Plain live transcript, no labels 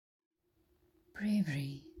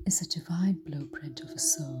Bravery is a divine blueprint of a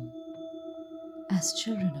soul. As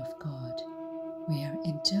children of God, we are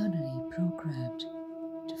internally programmed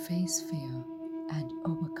to face fear and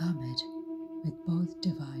overcome it with both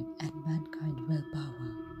divine and mankind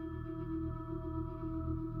willpower.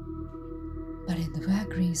 But in the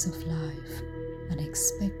vagaries of life,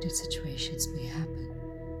 unexpected situations may happen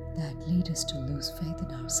that lead us to lose faith in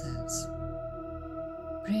ourselves.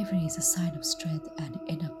 Bravery is a sign of strength and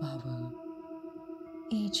inner power.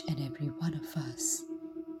 Each and every one of us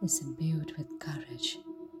is imbued with courage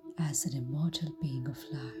as an immortal being of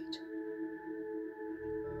light.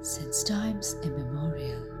 Since times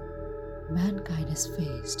immemorial, mankind has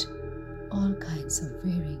faced all kinds of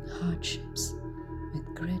varying hardships with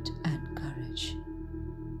grit and courage.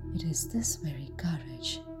 It is this very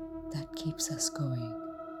courage that keeps us going.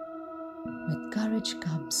 With courage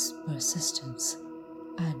comes persistence,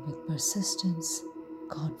 and with persistence,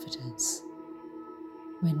 confidence.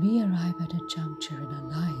 When we arrive at a juncture in our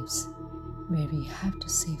lives where we have to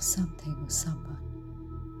save something or someone,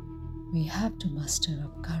 we have to muster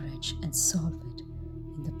up courage and solve it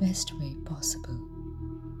in the best way possible.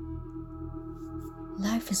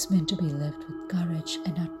 Life is meant to be lived with courage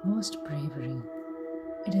and utmost bravery.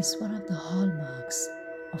 It is one of the hallmarks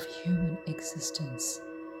of human existence.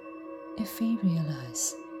 If we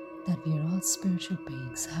realize that we are all spiritual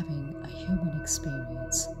beings having a human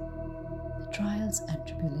experience, the trials and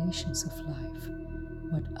tribulations of life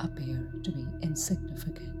would appear to be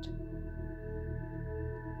insignificant.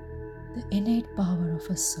 The innate power of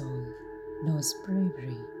a soul knows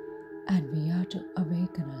bravery, and we are to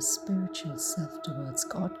awaken our spiritual self towards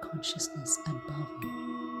God consciousness and power.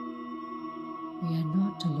 We are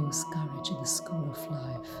not to lose courage in the school of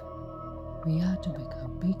life. We are to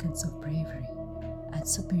become beacons of bravery and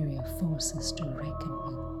superior forces to reckon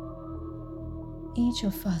with. Each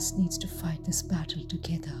of us needs to fight this battle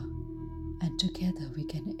together, and together we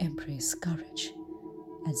can embrace courage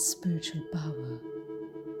and spiritual power.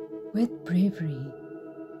 With bravery,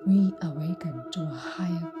 we awaken to a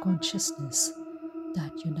higher consciousness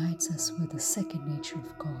that unites us with the second nature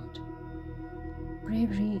of God.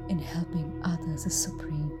 Bravery in helping others is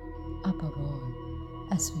supreme above all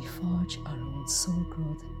as we forge our own soul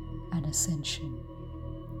growth and ascension.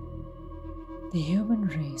 The human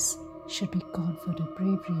race should be conferred a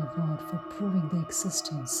Bravery Award for proving their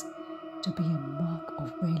existence to be a mark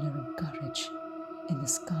of valor and courage in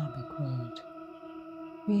this karmic world.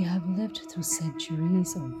 We have lived through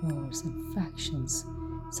centuries of wars and factions,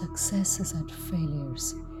 successes and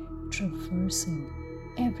failures, traversing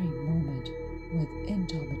every moment with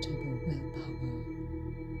indomitable willpower.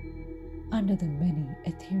 Under the many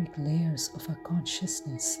etheric layers of our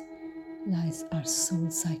consciousness lies our soul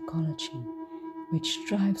psychology, which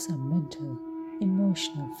drives our mental,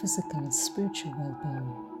 emotional, physical, and spiritual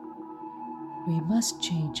well-being. We must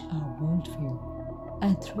change our worldview,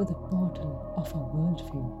 and through the portal of our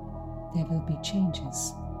worldview, there will be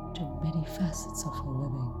changes to many facets of our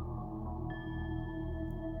living.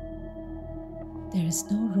 There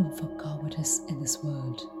is no room for cowardice in this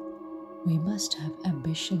world. We must have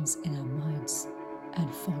ambitions in our minds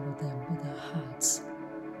and follow them with our hearts.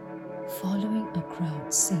 Following a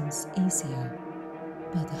crowd seems easier,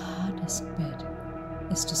 but the hardest bit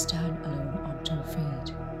is to stand alone on 2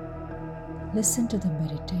 feet. Listen to the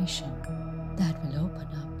meditation that will open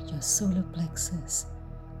up your solar plexus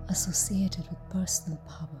associated with personal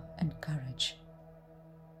power and courage.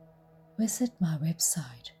 Visit my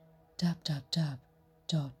website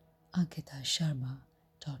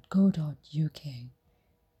www.ankitasharma.co.uk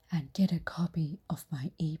and get a copy of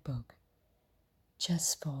my ebook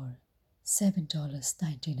just for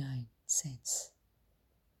 $7.99.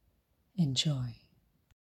 Enjoy.